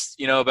anecdotes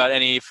about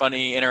any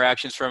funny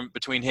interactions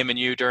between him and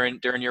you during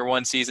your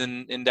one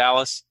season in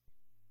Dallas?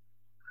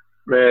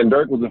 Man,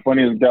 Dirk was the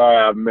funniest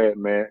guy I've met,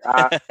 man.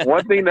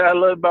 One thing that I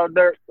love about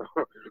Dirk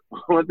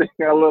was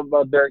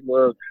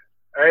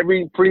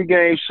every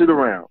pregame shoot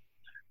around.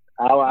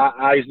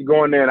 I used to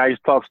go in there and I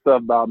used to talk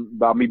stuff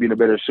about me being a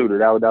better shooter.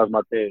 That was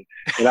my thing.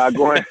 And I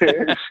go in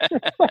there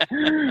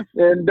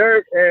and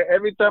Dirk, and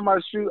every time I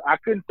shoot, I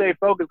couldn't stay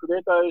focused because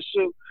every time I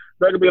shoot,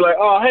 Dirk would be like,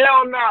 "Oh,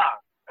 hell nah.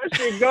 That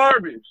shit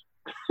garbage."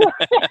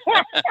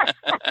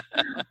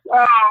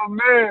 Oh,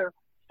 man.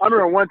 I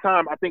remember one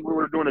time, I think we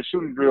were doing a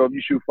shooting drill.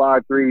 You shoot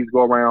 5 threes,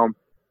 go around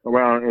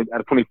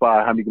at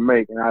 25, how many you can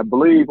make. And I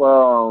believe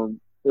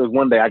it was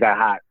one day I got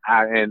hot,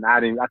 I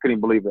couldn't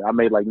even believe it. I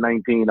made like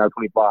 19 out of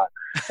 25.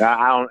 And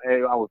I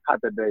was hot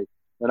that day,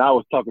 and I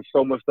was talking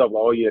so much stuff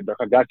like, "Oh yeah, Dirk,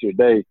 I got you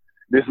today."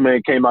 This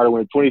man came out and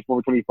went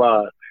 24,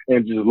 25,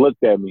 and just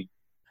looked at me.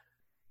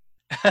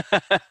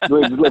 For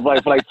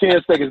like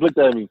 10 seconds, looked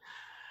at me,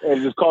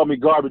 and just called me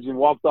garbage and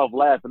walked off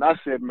laughing. I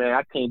said, "Man,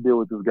 I can't deal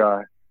with this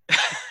guy."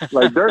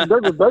 Like Dirk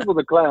was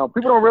a clown.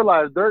 People don't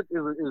realize Dirk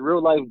is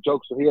real life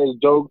jokes. So he has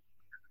jokes.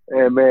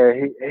 And,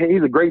 man,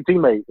 he's a great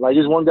teammate. Like,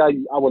 he's one guy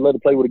I would love to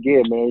play with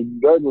again, man.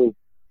 Dirk was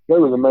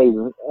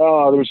amazing.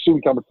 Oh, there were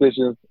shooting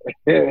competitions.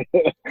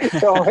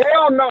 Oh,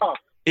 hell no.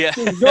 Yeah.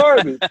 He's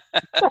garbage.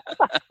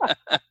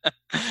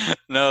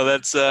 No,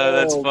 that's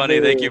funny.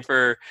 Man.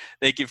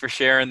 Thank you for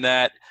sharing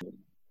that.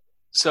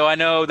 So I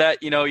know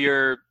that,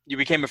 you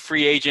became a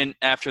free agent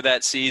after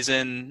that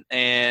season,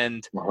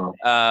 and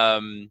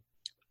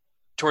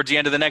towards the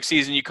end of the next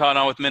season, you caught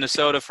on with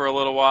Minnesota for a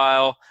little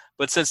while.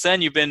 But since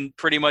then, you've been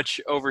pretty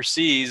much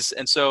overseas.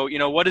 And so,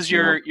 what has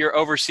your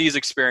overseas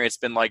experience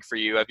been like for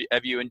you?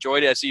 Have you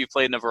enjoyed it? I see you've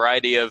played in a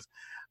variety of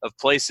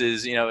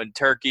places, in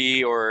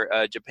Turkey or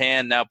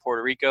Japan, now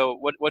Puerto Rico.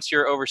 What's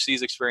your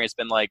overseas experience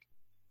been like?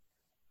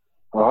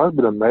 Oh, it's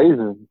been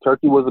amazing.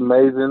 Turkey was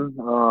amazing.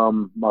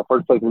 My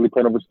first place really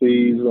playing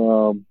overseas.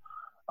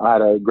 I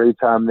had a great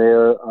time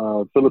there.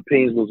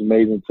 Philippines was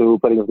amazing too.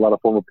 Played against a lot of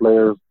former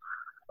players.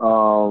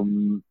 Oh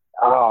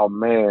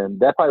man,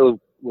 that probably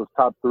was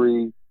top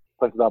 3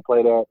 places I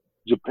played at.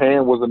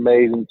 Japan was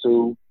amazing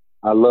too.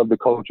 I love the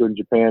culture in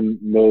Japan.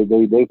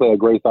 They play a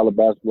great solid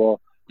basketball.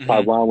 Mm-hmm.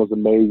 Taiwan was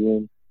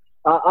amazing.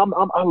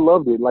 I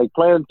loved it. Like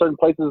playing in certain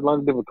places,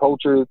 learning different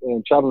cultures,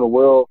 and traveling the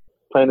world,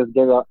 playing this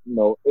game.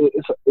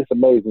 It's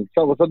amazing.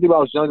 So something when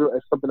I was younger,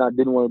 it's something I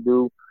didn't want to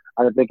do.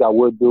 I didn't think I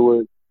would do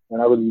it,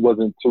 and I really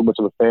wasn't too much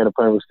of a fan of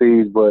playing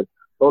overseas. But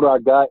the older I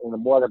got, and the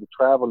more I got to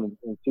travel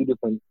and see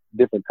different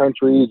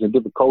countries and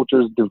different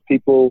cultures, different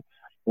people,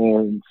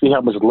 and see how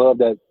much love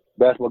that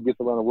basketball gets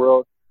around the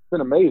world, it's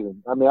been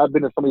amazing. I mean, I've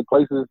been in so many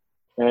places,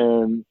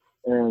 and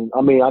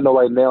I mean, I know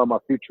right now in my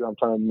future I'm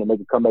trying to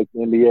make a comeback to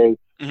the NBA,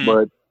 mm-hmm.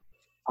 but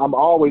I'm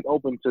always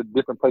open to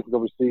different places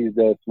overseas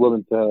that's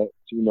willing to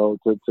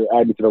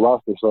add me to the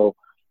roster. So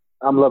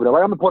I'm loving it.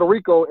 Right, I'm in Puerto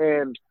Rico,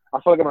 and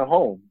I feel like I'm at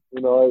home.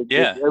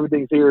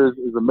 Everything here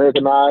is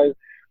Americanized.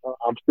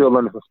 I'm still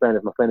learning some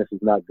Spanish. My Spanish is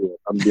not good.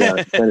 I'm being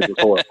honest. Spanish is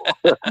horrible.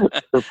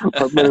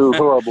 My Spanish is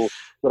horrible,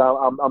 but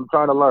I'm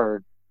trying to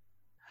learn.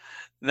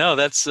 No,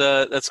 that's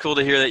cool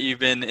to hear that you've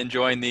been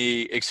enjoying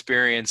the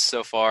experience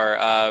so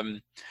far.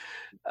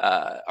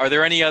 Are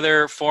there any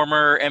other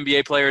former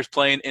NBA players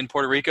playing in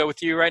Puerto Rico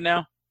with you right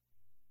now?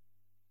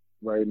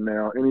 Right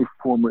now, any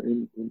former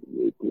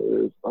NBA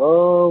players?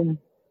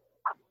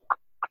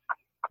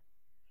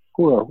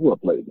 Who I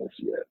played this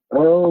yet?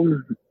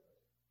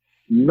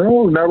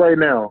 No, not right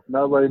now.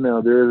 Not right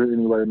now. There isn't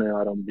any right now.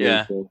 I don't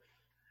believe so.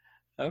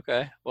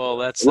 Okay. Well,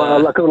 that's a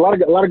lot of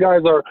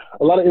guys are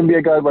a lot of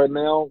NBA guys right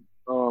now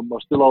are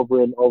still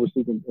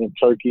overseas in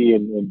Turkey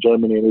and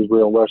Germany and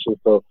Israel and Russia.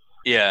 So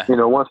yeah,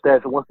 once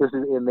this is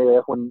in there,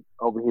 that's when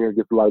over here it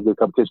gets a lot of good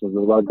competitions. A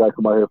lot of guys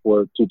come out here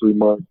for 2-3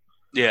 months.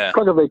 Yeah, it's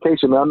like a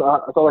vacation, man.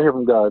 That's all I hear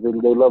from guys. They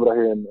love it out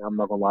here, and I'm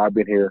not gonna lie. I've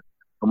been here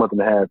a month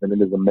and a half, and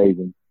it is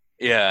amazing.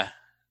 Yeah.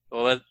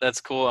 Well,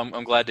 that's cool.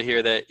 I'm glad to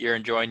hear that you're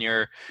enjoying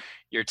your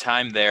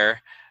time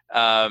there.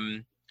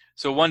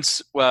 So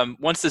once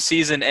the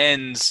season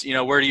ends,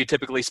 where do you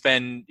typically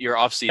spend your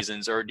off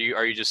seasons, or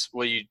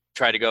will you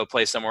try to go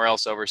play somewhere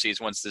else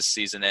overseas once this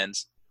season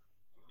ends?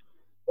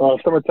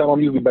 Summertime, I'm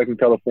usually back in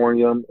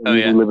California. I'm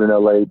usually living in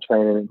LA,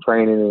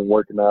 training and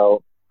working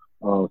out,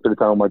 spending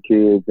time with my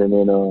kids, and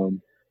then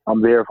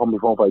I'm there from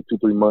home for like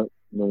 2-3 months.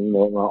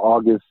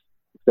 August,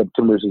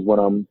 September is when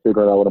I'm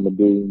figuring out what I'm gonna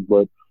do.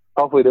 But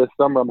hopefully this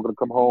summer I'm gonna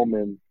come home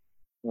and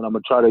I'm gonna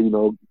try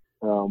to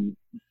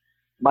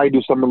might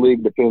do summer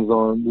league, depends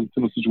on the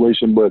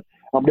situation, but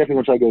I'm definitely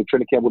gonna try to get a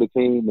training camp with a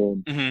team,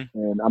 and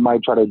I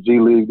might try to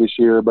G League this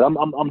year. But I'm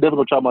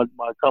definitely gonna try my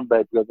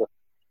comeback because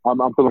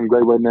I'm feeling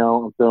great right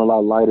now. I'm feeling a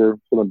lot lighter,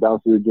 feeling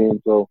bouncy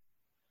again. So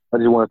I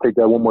just want to take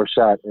that one more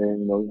shot,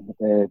 and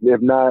and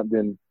if not,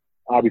 then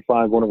I'll be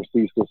fine going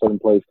overseas to a certain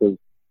place because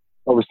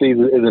overseas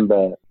isn't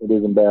bad. It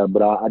isn't bad,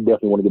 but I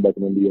definitely want to get back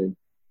in the NBA.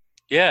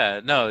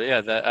 Yeah, no,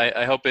 yeah.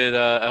 I hope it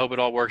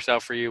all works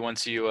out for you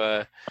once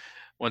the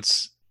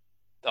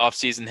off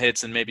season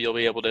hits, and maybe you'll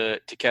be able to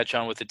catch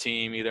on with the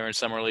team either in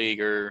summer league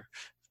or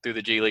through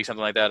the G League,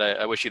 something like that.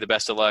 I wish you the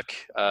best of luck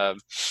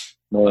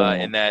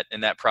in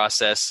that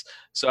process.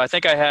 So I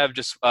think I have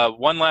just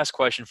one last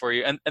question for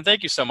you, and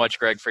thank you so much,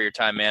 Greg, for your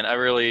time, man. I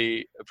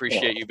really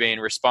appreciate you being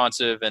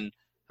responsive and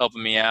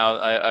helping me out.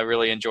 I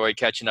really enjoyed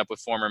catching up with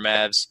former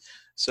Mavs.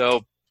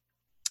 So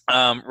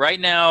right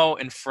now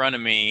in front of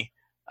me,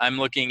 I'm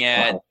looking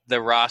at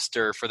the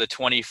roster for the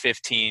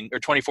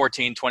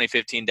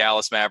 2014-2015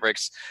 Dallas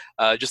Mavericks.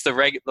 Just the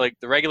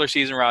regular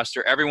season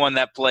roster, everyone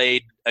that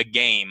played a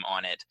game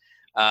on it.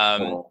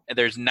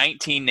 There's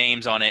 19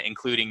 names on it,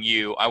 including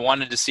you. I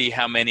wanted to see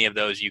how many of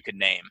those you could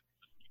name.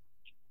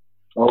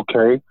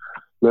 Okay,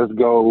 let's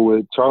go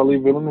with Charlie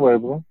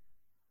Villanueva.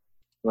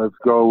 Let's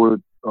go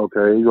with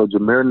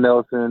Jameer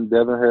Nelson,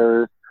 Devin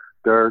Harris,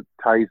 Dirk,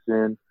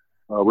 Tyson,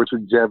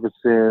 Richard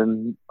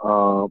Jefferson,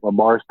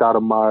 Amari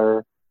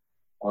Stoudemire.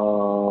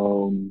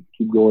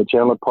 Keep going,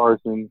 Chandler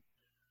Parsons.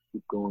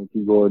 Keep going,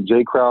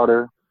 Jay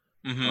Crowder.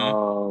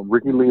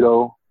 Ricky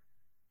Lito.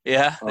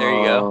 Yeah, there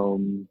you go.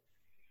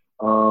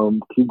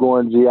 Keep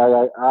going, G.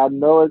 I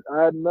know it.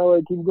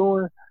 Keep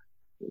going.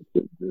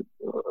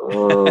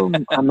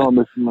 I know I'm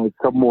missing like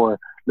a couple more.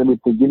 Let me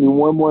think. Give me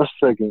one more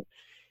second.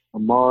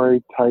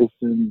 Amari,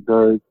 Tyson,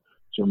 Dirk,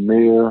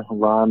 Jameer,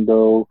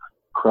 Rondo,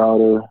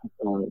 Crowder,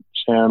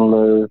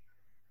 Chandler,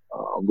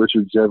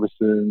 Richard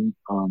Jefferson,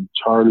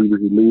 Charlie,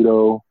 Ricky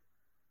Lito,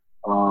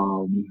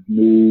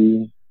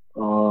 me,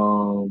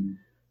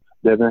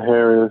 Devin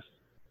Harris.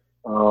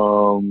 I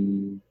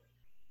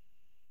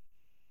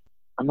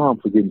know I'm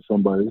forgetting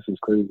somebody. This is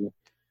crazy.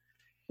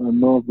 I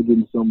know I'm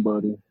forgetting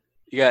somebody.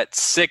 You got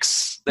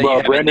 6 that you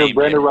haven't named.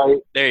 Brandon Wright.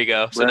 There you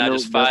go. So now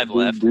just 5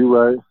 left. Be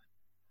right.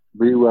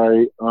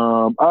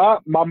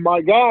 My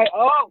guy.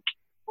 Oh,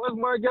 what's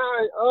my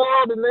guy?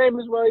 Oh, the name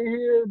is right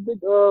here.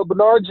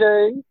 Bernard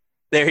James.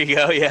 There you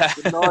go. Yeah.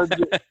 Bernard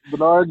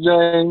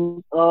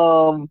James.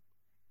 I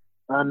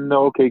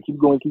know. Okay, keep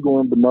going.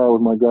 Bernard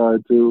was my guy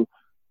too.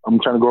 I'm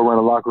trying to go around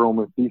the locker room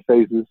and see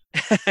faces.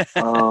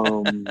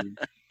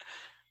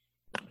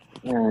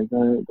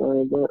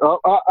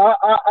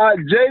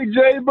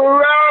 JJ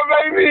Burrell,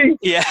 baby.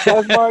 Yeah,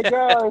 that's my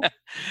guy.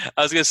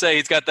 I was gonna say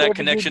he's got that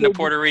connection to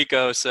Puerto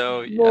Rico,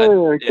 so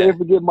can't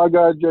forget my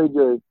guy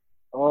JJ.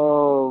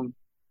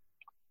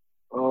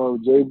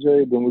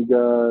 JJ. Then we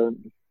got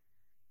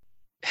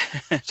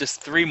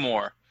just 3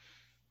 more.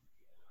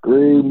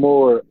 3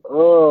 more.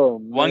 Oh,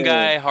 man. One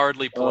guy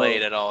hardly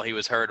played at all. He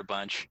was hurt a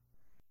bunch.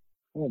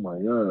 Oh my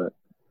God.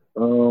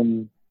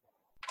 Who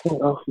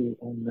else is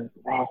on that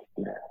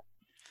roster?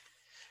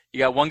 You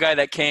got one guy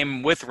that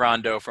came with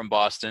Rondo from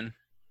Boston.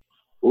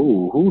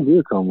 Ooh, who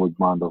did come with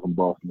Rondo from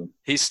Boston?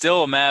 He's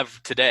still a Mav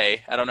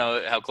today. I don't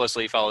know how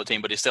closely you follow the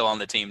team, but he's still on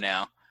the team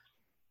now.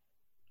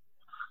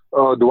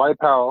 Dwight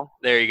Powell.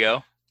 There you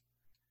go.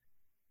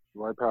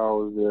 Dwight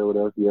Powell was there with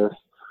us, yes.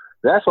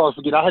 That's what I was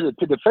forgetting. I had to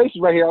put the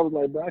faces right here. I was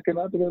like, I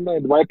cannot think of the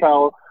name. Dwight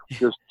Powell.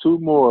 There's 2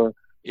 more.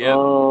 Yeah.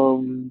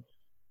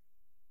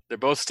 They're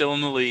both still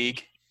in the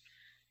league.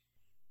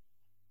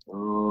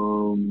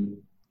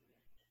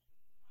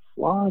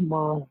 Why am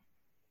I?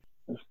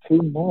 There's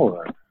 2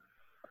 more.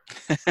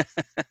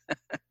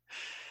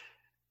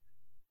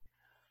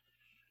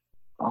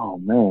 Oh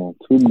man,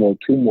 two more.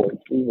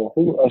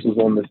 Who else is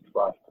on this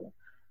roster?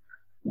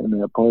 And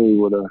they played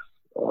with us.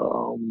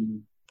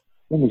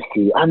 Let me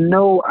see. I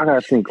know. I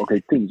gotta think.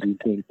 Okay, think.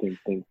 Okay,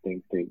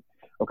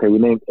 we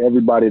named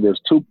everybody.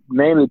 There's two.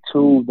 Name the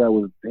two that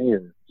was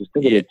there. Just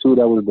think of the two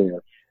that was there.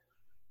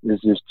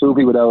 There's just two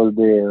people that was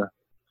there,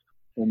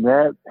 and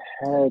that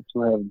had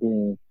to have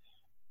been.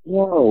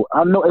 Yo,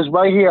 I know it's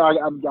right here.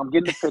 I'm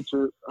getting the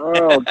picture.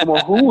 Oh, come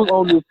on. Who was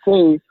on this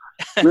team?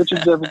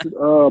 Richard Jefferson.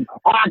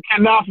 I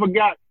cannot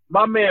forget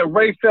my man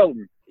Ray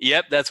Felton.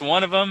 Yep, that's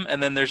one of them,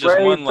 and then there's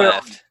just one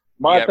left.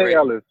 Monte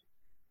Ellis.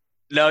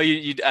 No,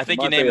 I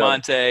think you named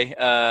Monte.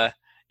 I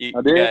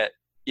did?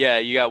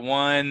 You got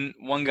one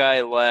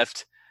guy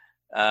left.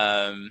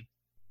 That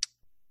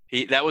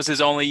was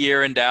his only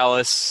year in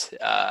Dallas.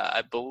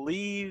 I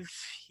believe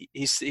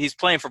he's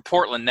playing for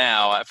Portland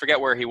now. I forget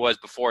where he was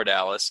before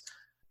Dallas.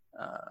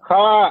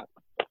 Alpha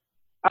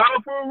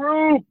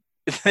Roof.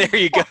 There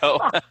you go.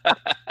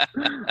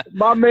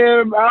 My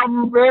man,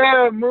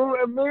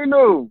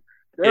 Minu.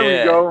 There we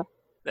go.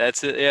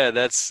 That's it. Yeah,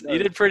 you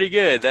did pretty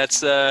good.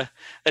 That's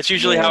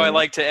usually how I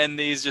like to end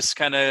these, just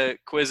kind of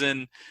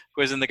quizzing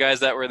the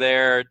guys that were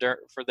there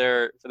for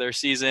their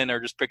season, or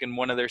just picking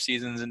one of their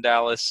seasons in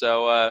Dallas.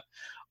 So,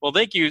 well,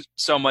 thank you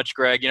so much,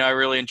 Greg. I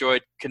really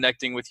enjoyed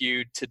connecting with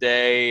you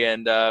today,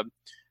 and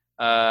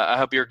I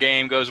hope your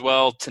game goes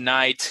well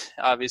tonight,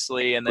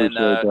 obviously, and then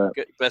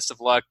best of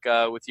luck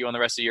with you on the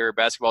rest of your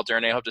basketball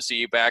journey. I hope to see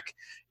you back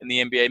in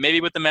the NBA, maybe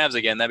with the Mavs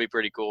again. That'd be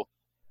pretty cool.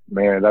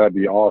 Man, that'd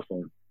be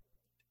awesome.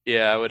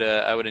 Yeah,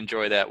 I would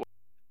enjoy that.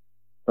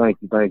 Thank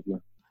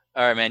you.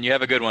 All right, man. You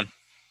have a good one.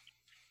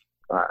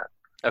 All right.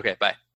 Okay, bye.